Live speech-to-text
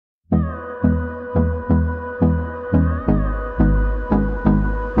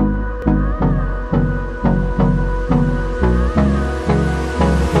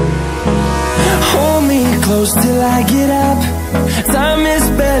close till I get up. Time is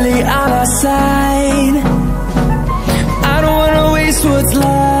barely on our side. I don't wanna waste what's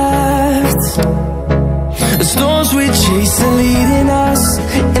left. The storms we chase are leading us,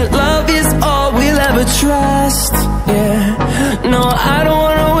 and love is all we'll ever trust. Yeah, no, I don't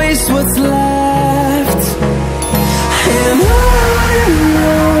wanna waste what's left. And on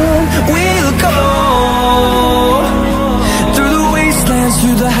we'll go, through the wastelands,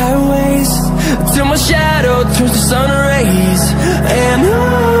 through the highways, till my shadow turns to sun rays. And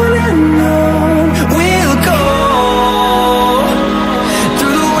on we'll go,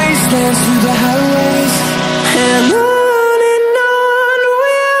 through the wastelands, through the highways, and on we'll go.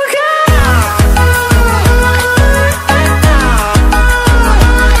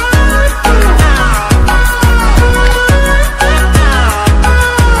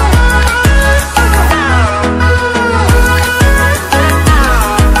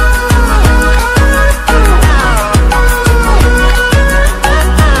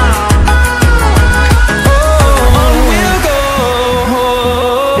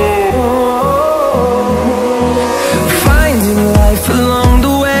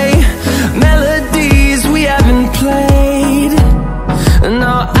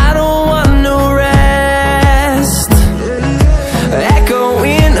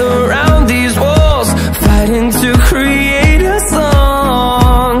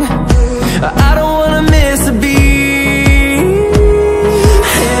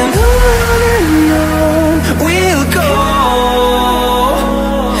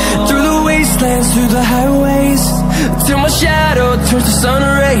 Through the highways, till my shadow turns to sun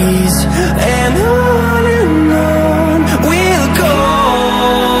rays. And on we'll go,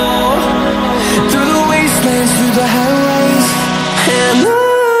 through the wastelands, through the highways, and on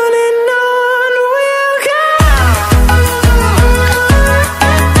we'll go.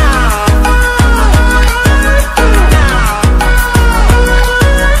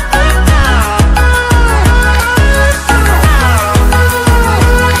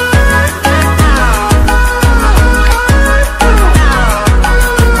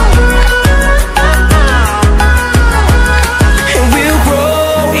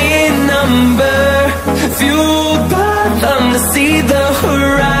 See the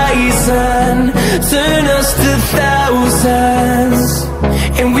horizon, turn us to thousands,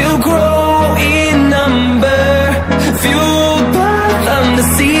 and we'll grow in number, fueled by them to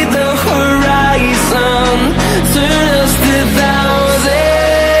see the horizon, turn us to thousands.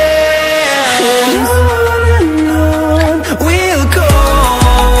 And on we'll go,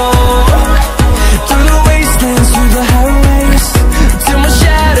 through the wastelands, through the highways, till my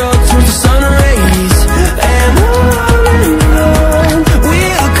shadow turns to sun rays. And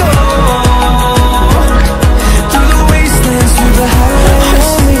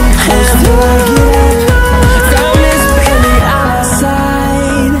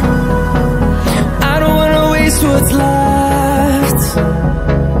what's left.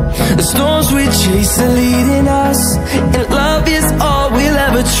 The storms we chase are leading us, and love is all we'll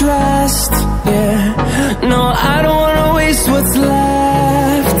ever trust. Yeah, no, I don't wanna waste what's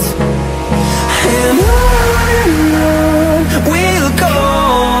left. And on we'll go,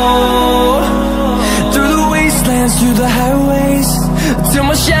 through the wastelands, through the highways, till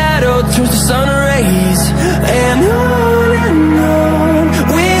my shadow